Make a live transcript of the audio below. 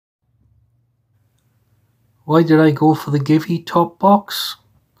Why did I go for the Givi top box?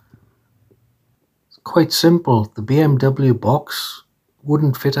 It's quite simple. The BMW box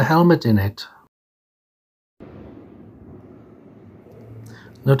wouldn't fit a helmet in it.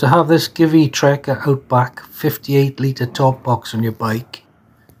 Now, to have this Givi Trekker Outback 58 litre top box on your bike,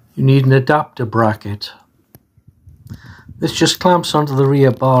 you need an adapter bracket. This just clamps onto the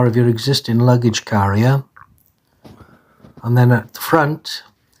rear bar of your existing luggage carrier, and then at the front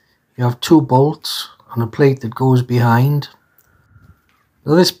you have two bolts and a plate that goes behind.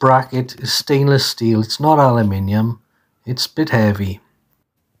 Now, this bracket is stainless steel, it's not aluminium, it's a bit heavy.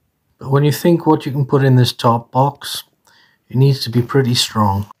 But when you think what you can put in this top box, it needs to be pretty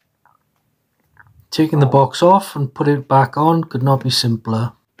strong. Taking the box off and put it back on could not be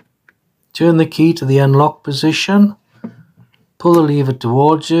simpler. Turn the key to the unlock position, pull the lever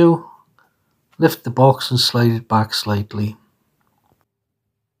towards you, lift the box and slide it back slightly.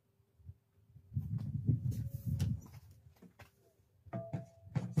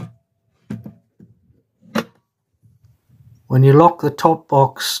 When you lock the top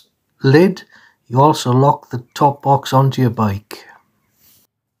box lid, you also lock the top box onto your bike.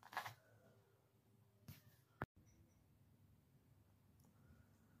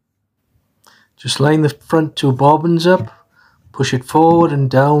 Just line the front two bobbins up, push it forward and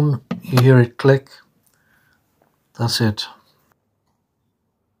down, you hear it click. That's it.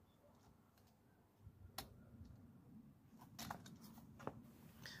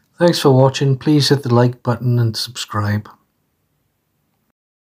 Thanks for watching. Please hit the like button and subscribe.